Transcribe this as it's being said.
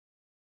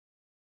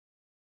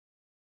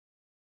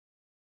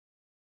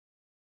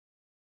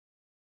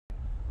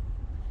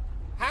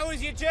How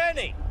was your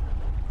journey?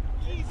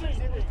 Easy,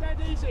 it was dead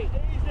easy.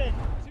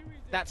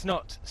 That's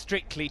not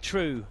strictly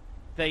true.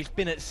 They've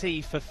been at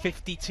sea for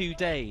 52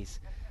 days,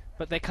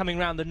 but they're coming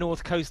round the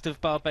north coast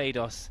of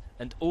Barbados,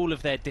 and all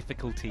of their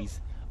difficulties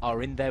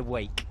are in their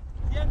wake.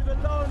 The end of a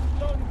long,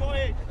 long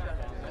voyage.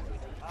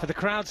 For the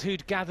crowds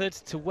who'd gathered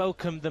to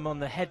welcome them on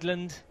the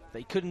headland,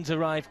 they couldn't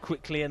arrive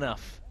quickly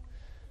enough.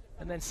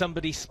 And then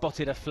somebody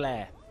spotted a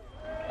flare.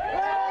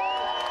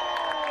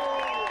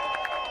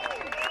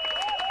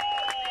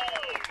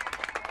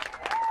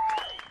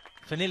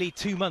 For nearly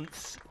 2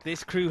 months,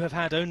 this crew have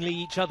had only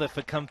each other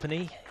for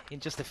company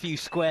in just a few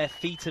square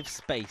feet of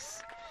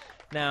space.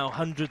 Now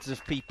hundreds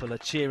of people are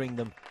cheering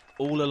them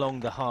all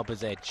along the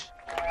harbour's edge.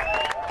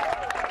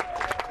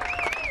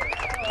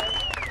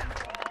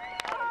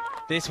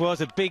 This was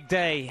a big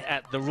day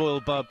at the Royal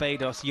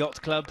Barbados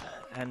Yacht Club,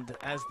 and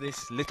as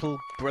this little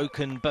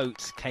broken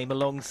boat came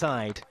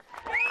alongside,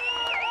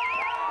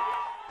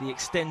 the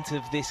extent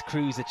of this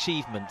crew's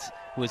achievement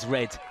was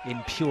read in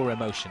pure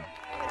emotion.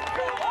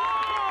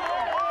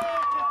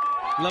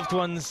 Loved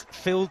ones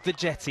filled the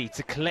jetty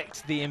to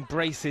collect the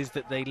embraces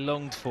that they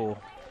longed for,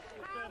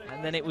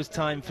 and then it was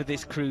time for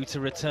this crew to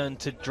return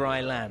to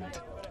dry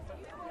land,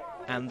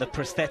 and the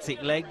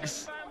prosthetic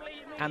legs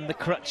and the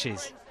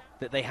crutches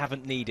that they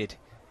haven't needed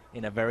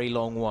in a very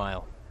long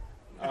while.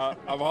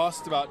 I've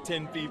asked about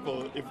 10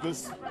 people if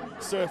this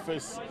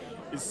surface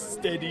is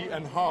steady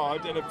and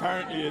hard, and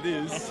apparently it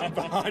is,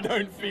 but I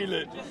don't feel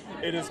it.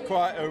 It is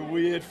quite a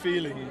weird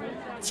feeling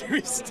to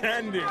be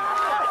standing.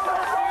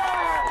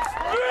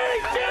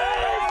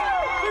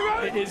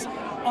 It is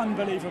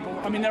unbelievable.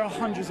 I mean, there are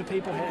hundreds of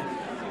people here.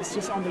 It's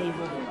just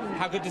unbelievable.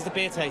 How good does the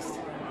beer taste?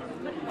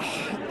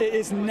 It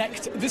is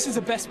nectar. This is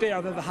the best beer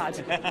I've ever had.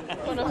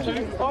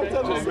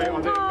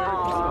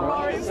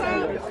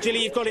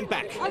 Gilly, you've got him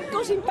back. I've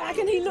got him back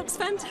and he looks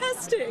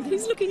fantastic.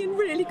 He's looking in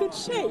really good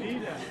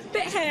shape.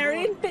 Bit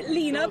hairy, bit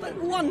leaner, but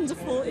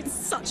wonderful. It's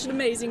such an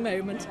amazing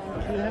moment.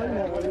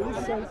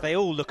 They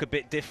all look a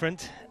bit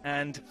different,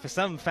 and for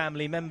some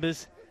family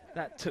members,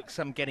 that took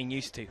some getting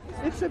used to.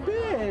 It's a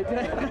beard.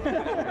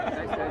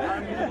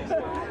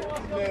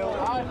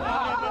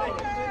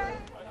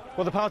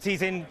 Well, the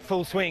party's in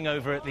full swing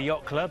over at the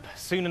yacht club.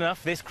 Soon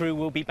enough, this crew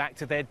will be back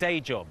to their day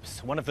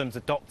jobs. One of them's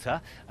a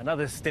doctor,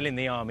 another's still in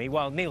the army,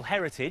 while Neil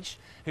Heritage,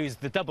 who's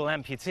the double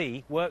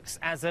amputee, works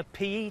as a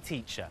PE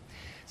teacher.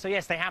 So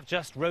yes, they have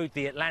just rowed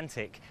the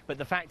Atlantic, but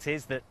the fact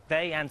is that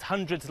they and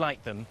hundreds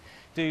like them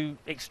do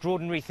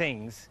extraordinary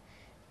things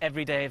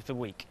every day of the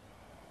week.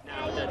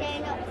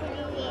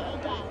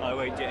 I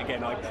won't do it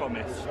again, I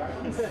promise.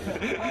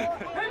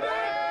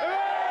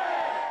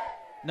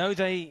 No,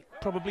 they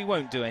probably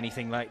won't do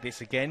anything like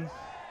this again.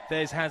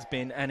 Theirs has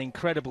been an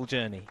incredible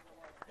journey,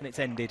 and it's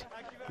ended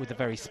with a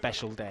very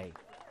special day.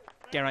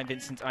 Geraint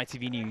Vincent,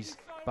 ITV News,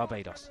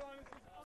 Barbados.